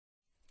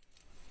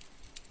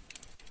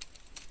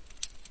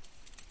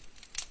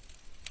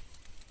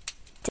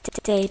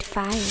Date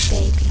 5.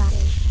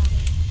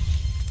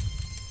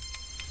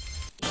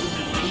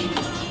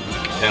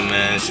 Yeah,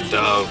 man, it's your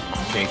dog,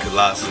 King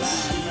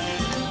Colosus.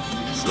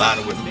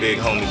 Sliding with big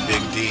homie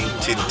Big D,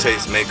 Cheetah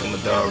Tastemaker, my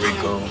dog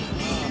Rico.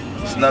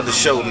 It's another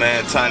show,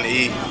 man. Time to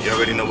eat. You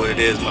already know what it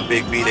is. My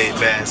big B-Day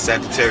bad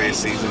Sagittarius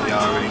season. Y'all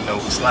already know.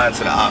 We're sliding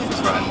to the office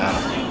right now.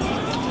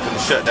 Gonna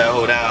shut that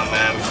whole down,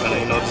 man. We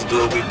finna, just do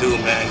what we do,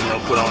 man.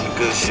 Put on a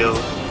good show.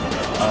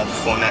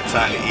 Before that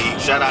time to eat.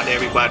 Shout out to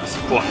everybody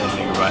supporting the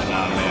nigga right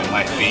now, man.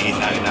 Mike B,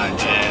 99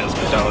 Jams,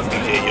 my dog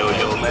DJ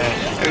Yo-Yo, man.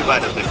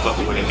 Everybody that's been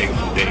fucking with a nigga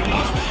from day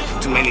one.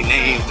 Too many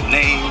names to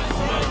name.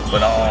 But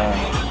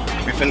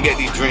we finna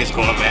get these drinks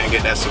going, man.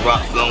 Get that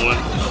Ciroc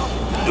flowing.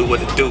 Do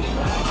what it do.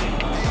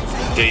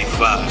 Day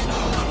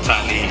 5.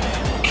 Time to eat.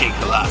 King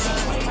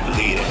Colosus.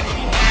 Believe that.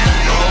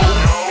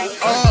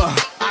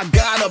 I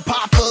got a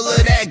pot full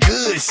of that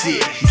good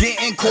shit.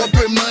 Getting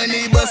corporate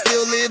money, but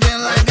still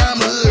living like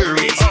I'm hood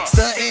rich.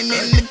 Stunting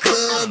in the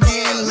club,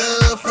 getting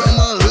love from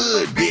a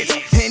hood bitch.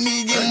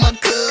 Henny in my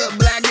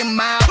cup, black and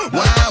mild,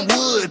 wine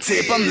wood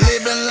tip. I'm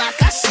living like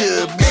I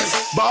should, bitch.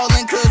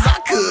 Ballin' cause I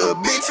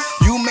could, bitch.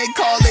 You may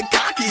call it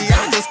cocky,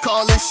 I just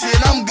call it shit,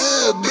 I'm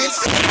good, bitch.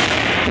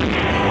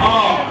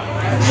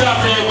 Shout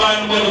out to everybody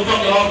in the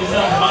motherfucking office.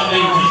 My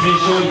name is DJ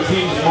Shorty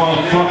T, this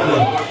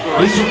motherfucker.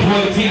 It's your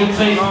boy Cheetah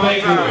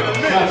Tastemaker.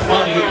 Shout out to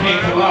my nigga King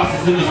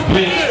Colosus in this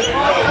bitch.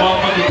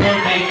 Motherfucking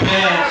birthday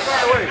bash.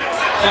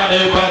 Shout out to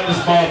everybody in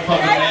this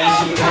motherfucker, man.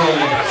 It's your boy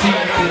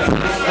Cheetah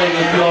Tastemaker.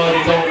 If you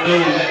already don't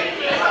know that.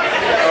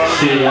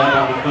 Shit, y'all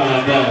about to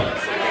find out.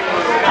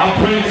 I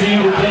pray to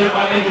you today,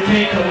 my nigga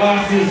King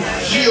Colosus.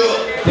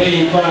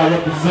 Day 5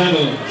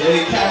 representative.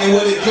 Hey, County,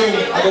 what it do?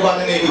 I go by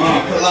the name of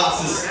King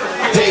Colosus.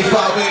 Day 5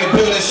 in the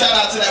building. Shout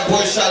out to that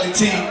boy Shotty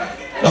T.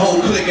 The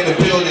whole clique in the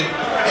building.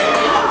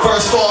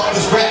 First off,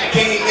 this rap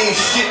game ain't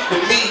shit to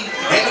me.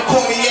 And the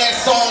corny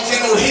ass songs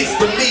ain't no hits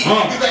to me.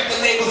 You record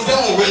labels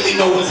don't really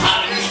know what's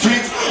hot in the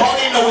streets. All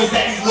they know is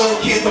that these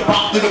little kids are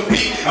bop to the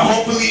beat. And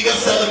hopefully they'll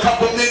sell a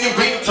couple million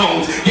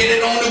ringtones. Get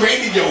it on the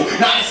radio.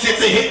 Now this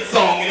shit's a hit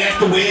song, and that's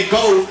the way it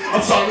goes.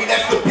 I'm sorry,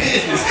 that's the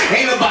business.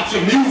 Ain't about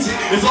your music,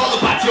 it's all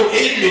about your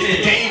image.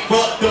 The game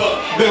fucked up,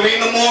 there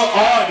ain't no more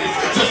artists.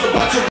 Just a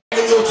bunch of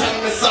little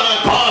trying to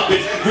sign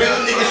garbage. Real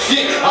nigga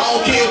shit, I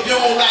don't care if you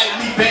don't like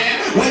me, fam.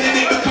 When did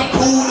it become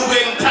cool to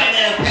wear them tight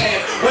ass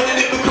pants? When did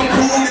it become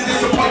cool to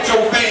disappoint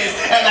your fans?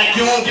 And like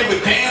you don't give a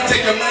damn,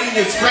 take your money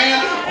and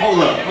scram?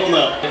 Hold up.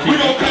 We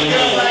gon' cut it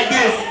out like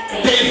this.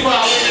 Day 5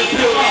 in the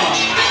building.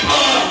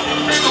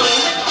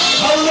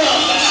 Hold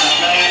up.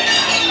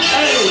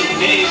 Hey,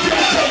 we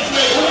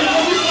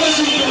gonna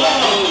shoot the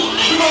ball.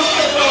 We gonna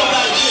step on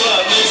like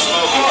this.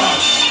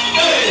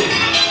 Hey.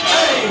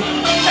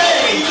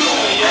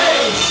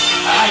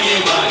 I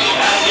get money.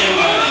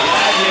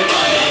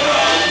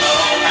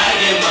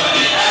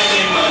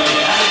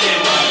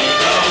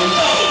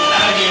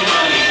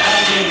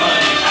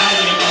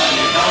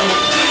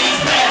 Please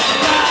pass the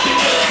rock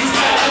because it's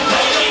time to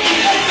play.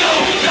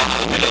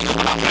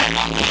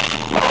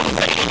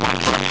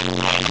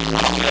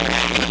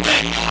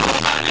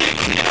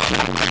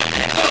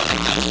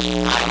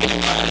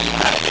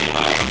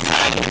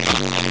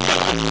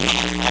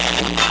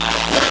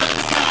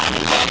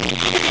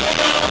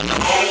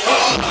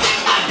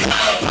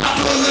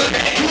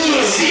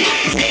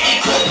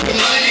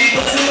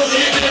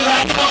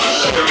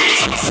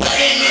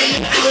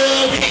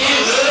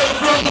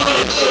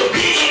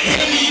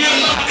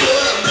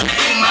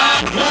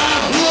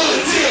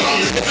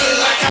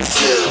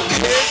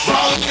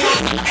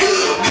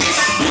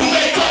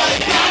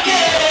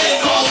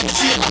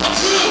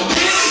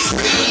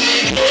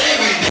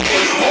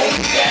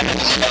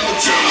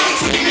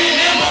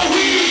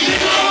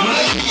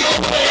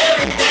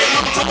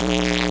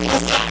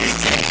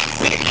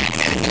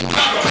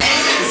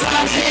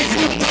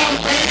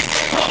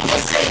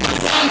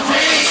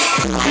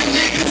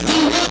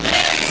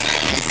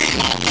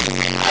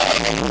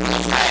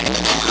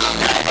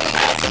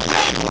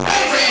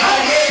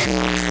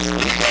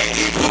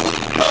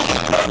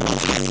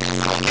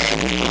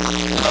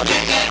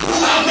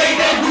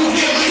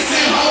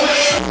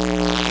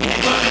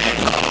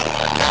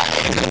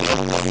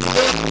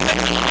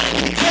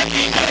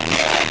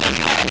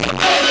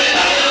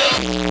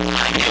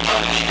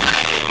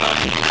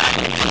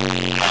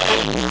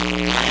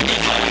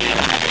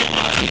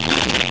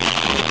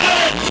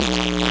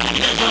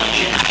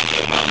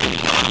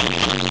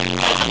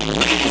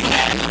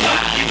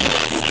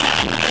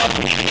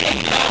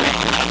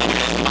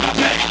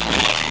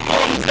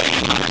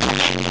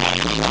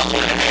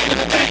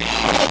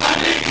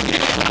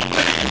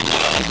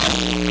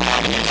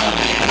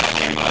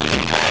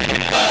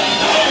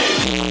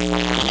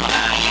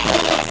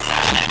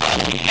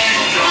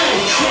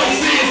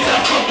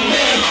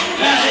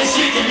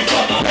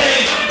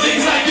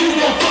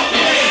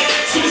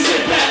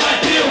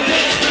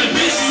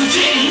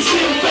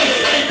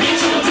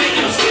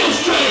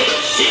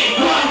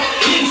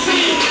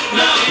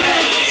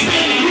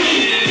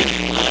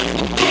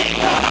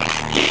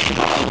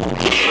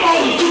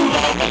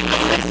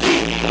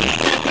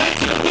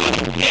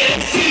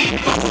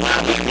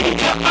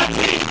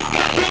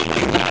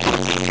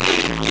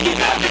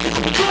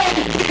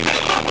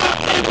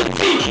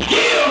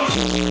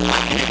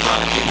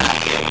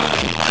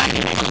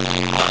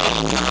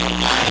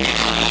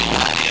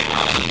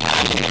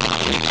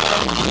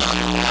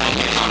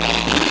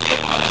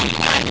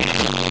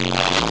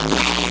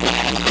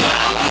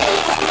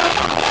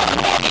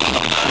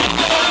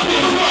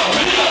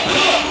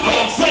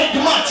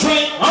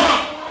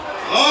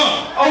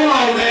 Hold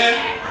on, man.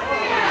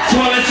 Just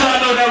wanna let y'all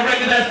know that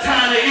record that's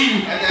time to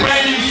eat.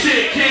 Brand new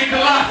shit, King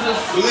Colosus.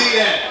 Believe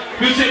that.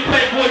 Music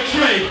Playboy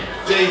Trey.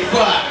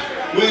 J5,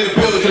 we in the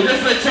building. So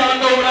just let y'all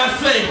know what I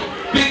say.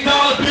 Big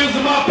dollar bills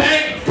in my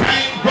bank.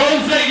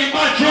 Rose in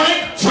my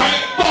drink.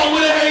 Fuck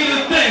with a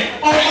hater thing.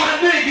 All my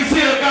niggas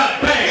here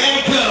got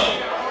bang.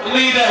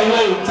 Believe that,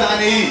 whoa. Time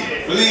to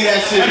eat. Believe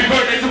that shit. Happy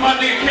birthday to my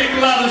nigga King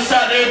Colosus.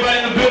 Shout to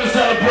everybody in the building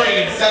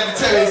celebrating.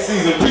 Sagittarius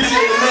season.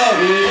 Appreciate the love.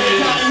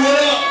 Yeah. Johnny,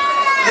 what up?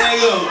 There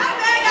you go.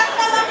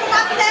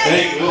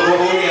 Hey, what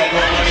we got?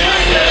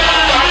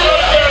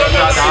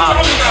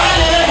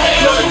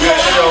 Another good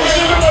show.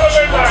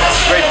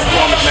 Great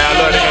performance, man. I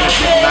love the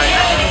energy tonight.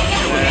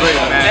 It was great,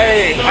 man.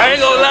 Hey, I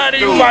ain't gonna lie to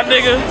you, my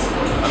nigga.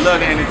 I love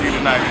the energy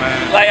tonight,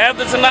 man. Like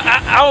after tonight,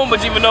 I don't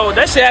much even know.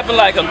 That shit happened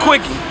like a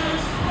quickie.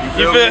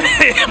 You feel me?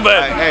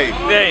 But like, hey,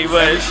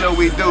 but every show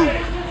we do,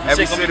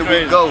 every city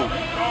we go,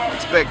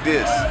 expect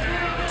this.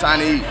 Time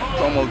to Eat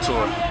promo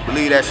tour.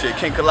 Believe that shit.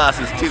 King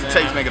Colosus, Tita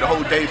Tastemaker, the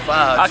whole day 5.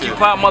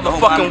 Occupy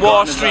motherfucking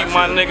Wall Street,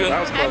 my nigga.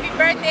 Happy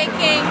birthday,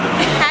 King.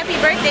 Happy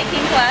birthday,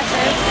 King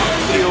Colosus.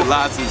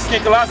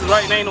 King Colosus,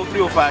 right? It ain't no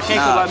 305.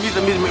 King Colosus,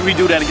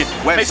 redo that again.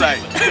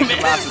 Website,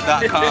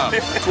 KingColosus.com.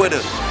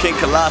 Twitter, King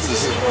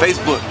Colosus.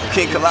 Facebook,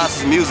 King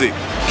Colosus Music.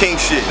 King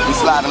shit. We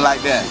sliding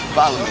like that.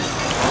 Follow me.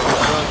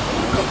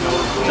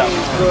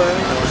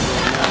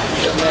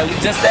 Yeah, man, we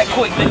just that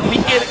quick, nigga.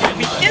 We get it.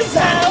 We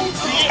inside.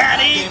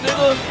 Gotta eat,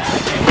 nigga.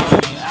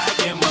 I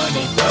get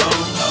money, though.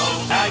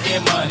 I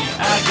get money,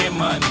 I get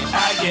money,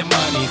 I get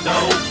money,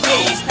 though.